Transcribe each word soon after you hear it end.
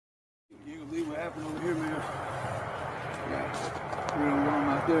believe what happened over here, man. We're gonna go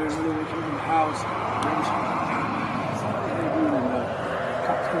out there and look at the house. Somebody had doing and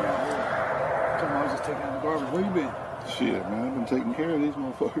cops came out here. Told me I was just taking out the garbage. Where you been? Shit, man, I've been taking care of these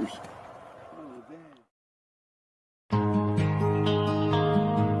motherfuckers. Oh, damn.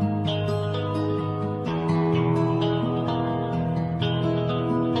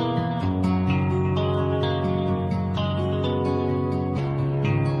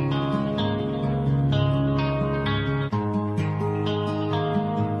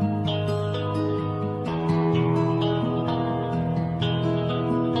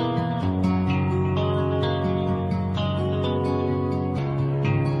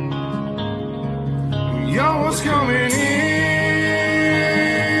 Y'all was coming in,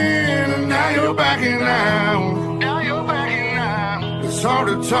 and now you're backing out. It's hard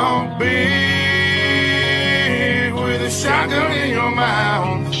to talk big with a shotgun in your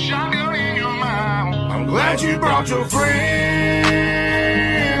mouth. I'm glad you brought your friends.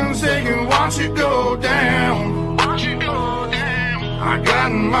 They can watch it go down. I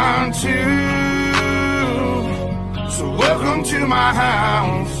got mine too. So welcome to my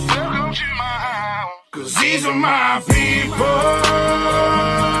house. 'Cause these are my people,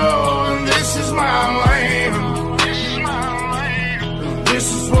 and this is my land.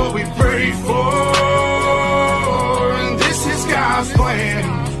 This is what we pray for, and this is God's plan.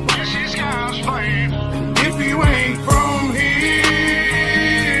 And if you ain't from here,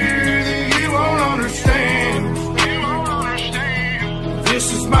 then you won't understand. This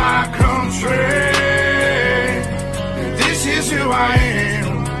is my country, and this is who I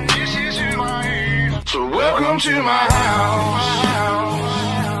am. So welcome to my house.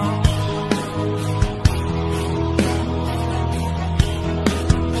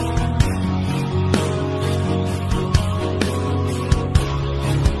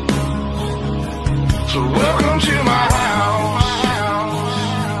 So welcome to my house.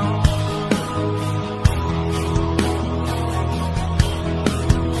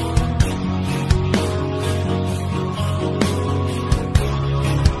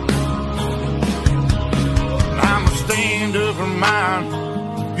 Stand up for mine.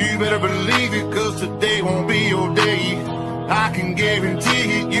 You better believe it, 'cause today won't be your day. I can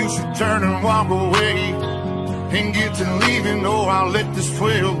guarantee it, you should turn and walk away and get to leaving, or I'll let this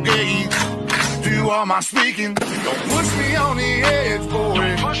 12 gauge do all my speaking. Don't push me on the edge,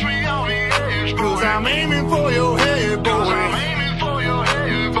 boy. 'Cause I'm aiming for your head, boy.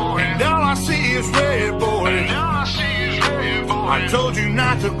 And all I see is red, boy. I told you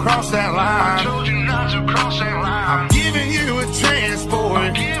not to cross that line. I'm giving you a chance,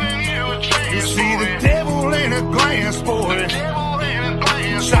 boy. You see the devil in a glance, boy.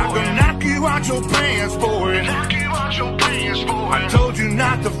 Shotgun knock you out your pants, boy. I told you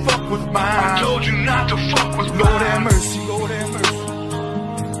not to fuck with mine. Lord have mercy, Lord have mercy.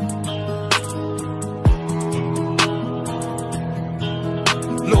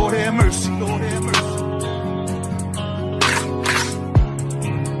 Lord have mercy, Lord have mercy.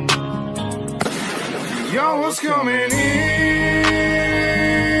 Y'all was coming in,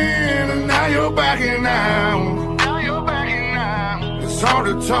 and now you're backing out. It's hard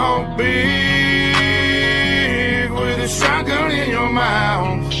to talk big with a shotgun in your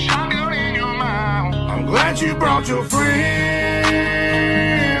mouth. I'm glad you brought your friends.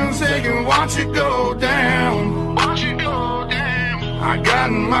 They can watch it go down. I got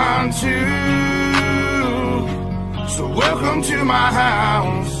mine too. So welcome to my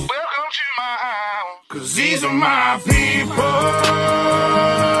house. 'Cause these are my people,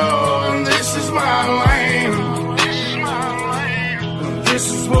 and this is my land. This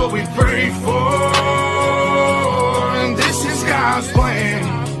is what we pray for, and this is God's plan.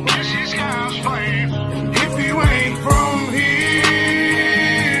 And if you ain't from here,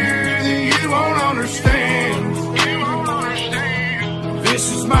 then you won't understand. This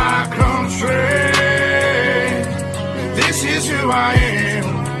is my country, and this is who I am.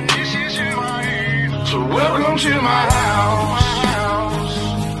 So welcome to my house.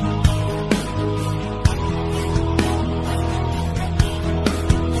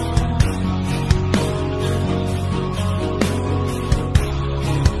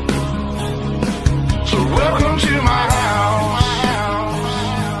 So welcome to my house.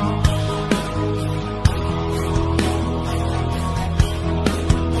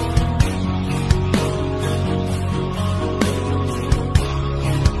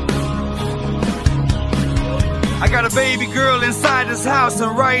 I got a a baby girl inside this house,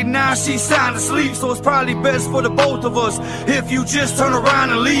 and right now she's sound asleep. So it's probably best for the both of us if you just turn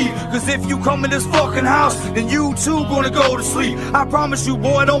around and leave. Cause if you come in this fucking house, then you too gonna go to sleep. I promise you,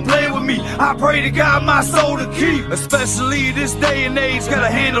 boy, don't play with me. I pray to God my soul to keep. Especially this day and age, gotta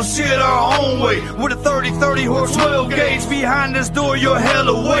handle shit our own way. With a 30-30 or 12 gauge behind this door, you're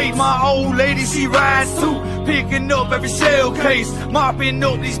hella weight. My old lady, she rides too, picking up every shell case, mopping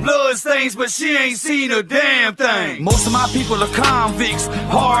up these blood stains, but she ain't seen a damn thing. Most of my people are convicts,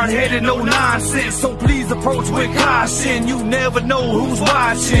 hard-headed, no nonsense. So please approach with caution. You never know who's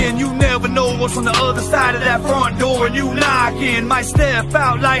watching. You never know what's on the other side of that front door, and you knocking. Might step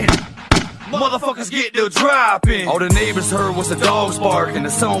out like motherfuckers get to dropping. All the neighbors heard was the dogs barking. The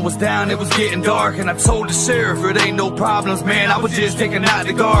sun was down, it was getting dark, and I told the sheriff it ain't no problems, man. I was just taking out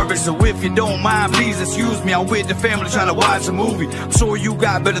the garbage. So if you don't mind, please excuse me. I'm with the family trying to watch a movie. I'm sure you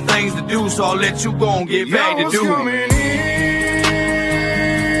got better things to do, so I'll let you go and get back to doing. Coming in,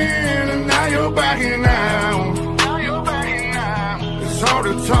 and now you're backing out. It's hard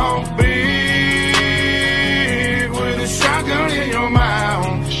to talk big with a shotgun in your mouth.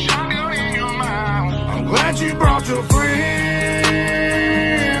 Glad you brought your friends,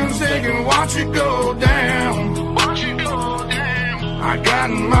 they can watch it go down. I got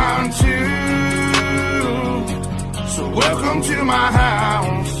mine too, so welcome to my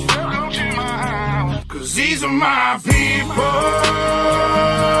house. Cause these are my people,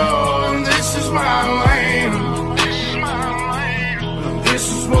 and this is my land. This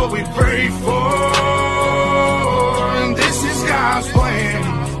is what we pray for, and this is God's plan.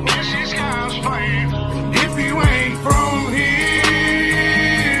 If you ain't from